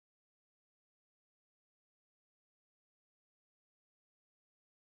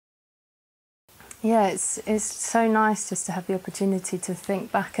Yeah, it's so nice just to have the opportunity to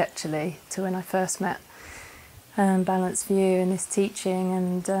think back actually to when I first met Balanced View and this teaching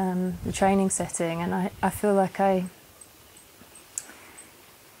and the training setting, and I feel like I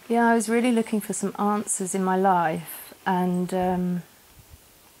was really looking for some answers in my life, and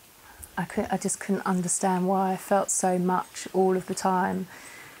I just couldn't understand why I felt so much all of the time,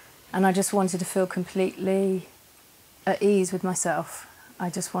 and I just wanted to feel completely at ease with myself. I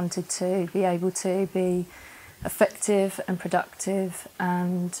just wanted to be able to be effective and productive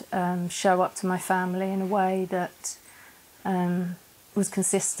and show up to my family in a way that was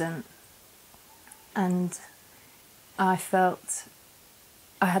consistent. And I felt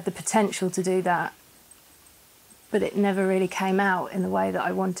I had the potential to do that, but it never really came out in the way that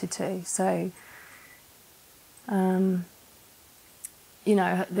I wanted to. So,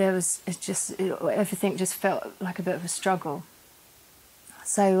 everything just felt like a bit of a struggle.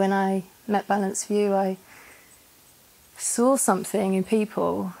 So when I met Balanced View, I saw something in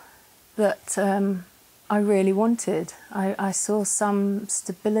people that I really wanted. I saw some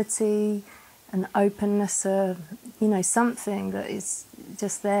stability and openness, something that is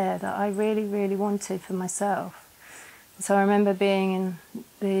just there that I really, really wanted for myself. So I remember being in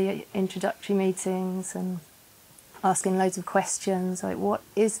the introductory meetings and asking loads of questions like, what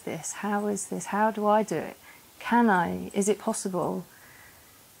is this? How is this? How do I do it? Can I? Is it possible?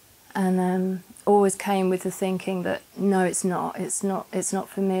 And always came with the thinking that no, it's not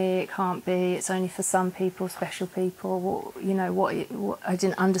for me, it can't be, it's only for some people, special people. What I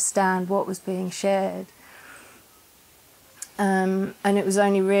didn't understand what was being shared. And it was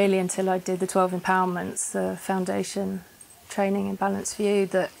only really until I did the 12 Empowerments, the foundation training in Balanced View,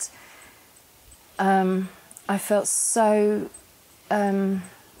 that I felt so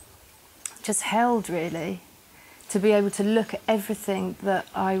just held, really, to be able to look at everything that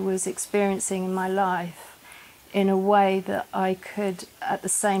I was experiencing in my life in a way that I could, at the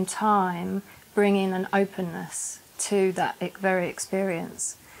same time, bring in an openness to that very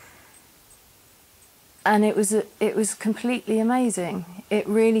experience. And it was completely amazing. It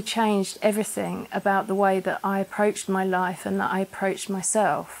really changed everything about the way that I approached my life and that I approached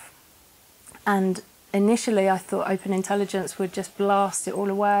myself. And initially I thought open intelligence would just blast it all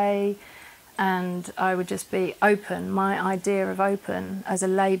away, and I would just be open, my idea of open as a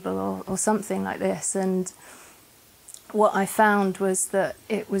label or something like this. And what I found was that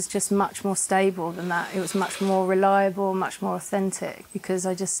it was just much more stable than that. It was much more reliable, much more authentic, because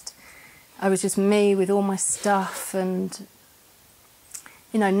I was just me with all my stuff, and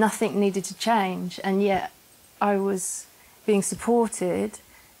nothing needed to change, and yet I was being supported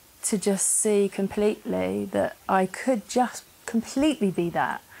to just see completely that I could just completely be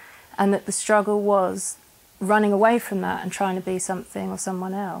that, and that the struggle was running away from that and trying to be something or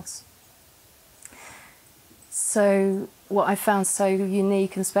someone else. So what I found so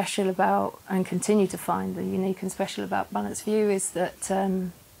unique and special about, and continue to find the unique and special about Balanced View, is that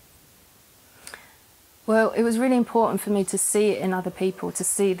it was really important for me to see it in other people, to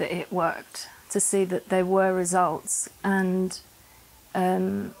see that it worked, to see that there were results. And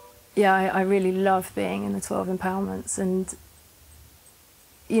I really love being in the 12 Empowerments, and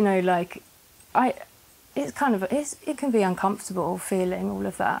it can be uncomfortable feeling all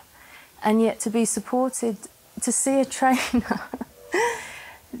of that, and yet to be supported, to see a trainer,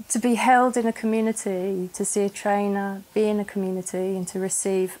 to be held in a community, to see a trainer be in a community and to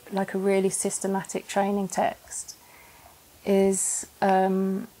receive like a really systematic training text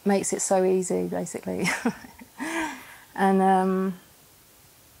makes it so easy, basically. and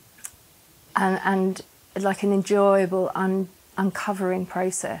like an enjoyable uncovering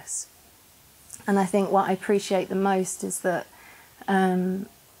process. And I think what I appreciate the most is that I'm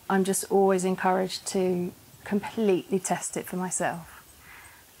just always encouraged to completely test it for myself.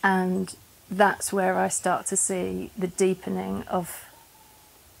 And that's where I start to see the deepening of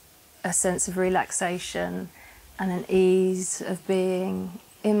a sense of relaxation and an ease of being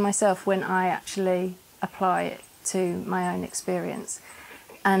in myself when I actually apply it to my own experience.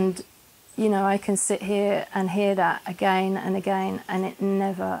 And I can sit here and hear that again and again, and it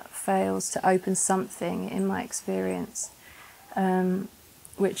never fails to open something in my experience,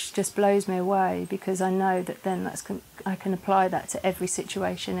 which just blows me away, because I know that then I can apply that to every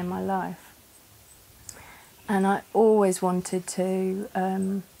situation in my life. And I always wanted to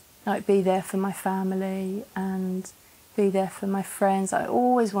be there for my family and be there for my friends. I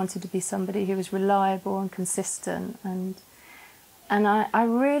always wanted to be somebody who was reliable and consistent, and I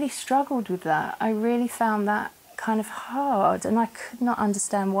really struggled with that. I really found that kind of hard, and I could not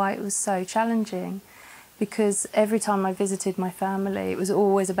understand why it was so challenging, because every time I visited my family, it was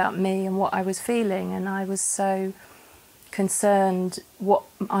always about me and what I was feeling, and I was so concerned what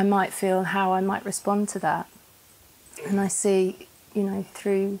I might feel and how I might respond to that. And I see, you know,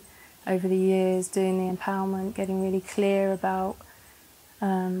 through over the years doing the empowerment, getting really clear about,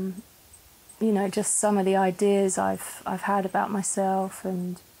 you know, just some of the ideas I've had about myself,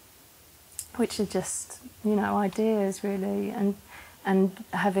 and which are just, you know, ideas really, and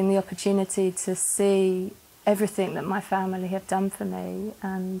having the opportunity to see everything that my family have done for me,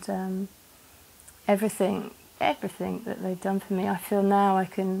 and everything that they've done for me. I feel now I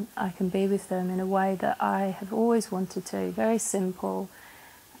can be with them in a way that I have always wanted to. Very simple,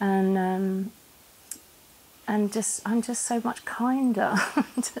 and just I'm just so much kinder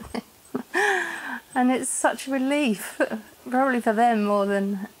to them. And it's such a relief, probably for them more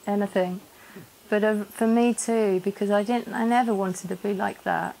than anything. But for me too, because I never wanted to be like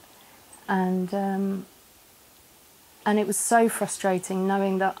that, and it was so frustrating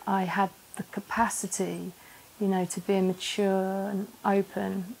knowing that I had the capacity, you know, to be a mature and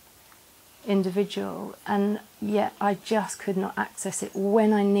open individual, and yet I just could not access it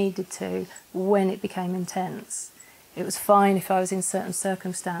when I needed to, when it became intense. It was fine if I was in certain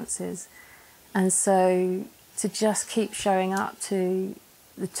circumstances, and so to just keep showing up to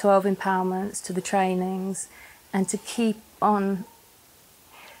the 12 empowerments, to the trainings, and to keep on,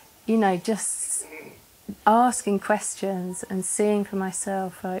 you know, just asking questions and seeing for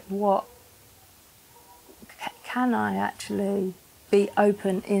myself, like, what can I actually be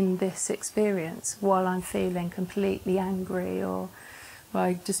open in this experience while I'm feeling completely angry, or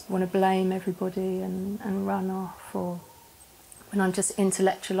I just want to blame everybody and run off, or when I'm just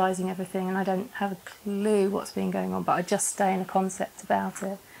intellectualizing everything and I don't have a clue what's been going on, but I just stay in a concept about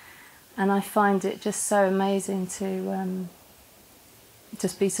it. And I find it just so amazing to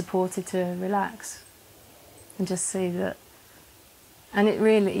just be supported to relax and just see that. And it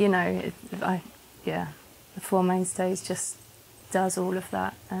really, you know, the Four Mainstays just does all of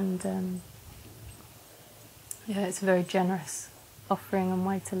that. And yeah, it's a very generous offering and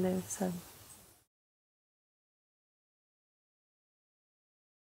way to live. So.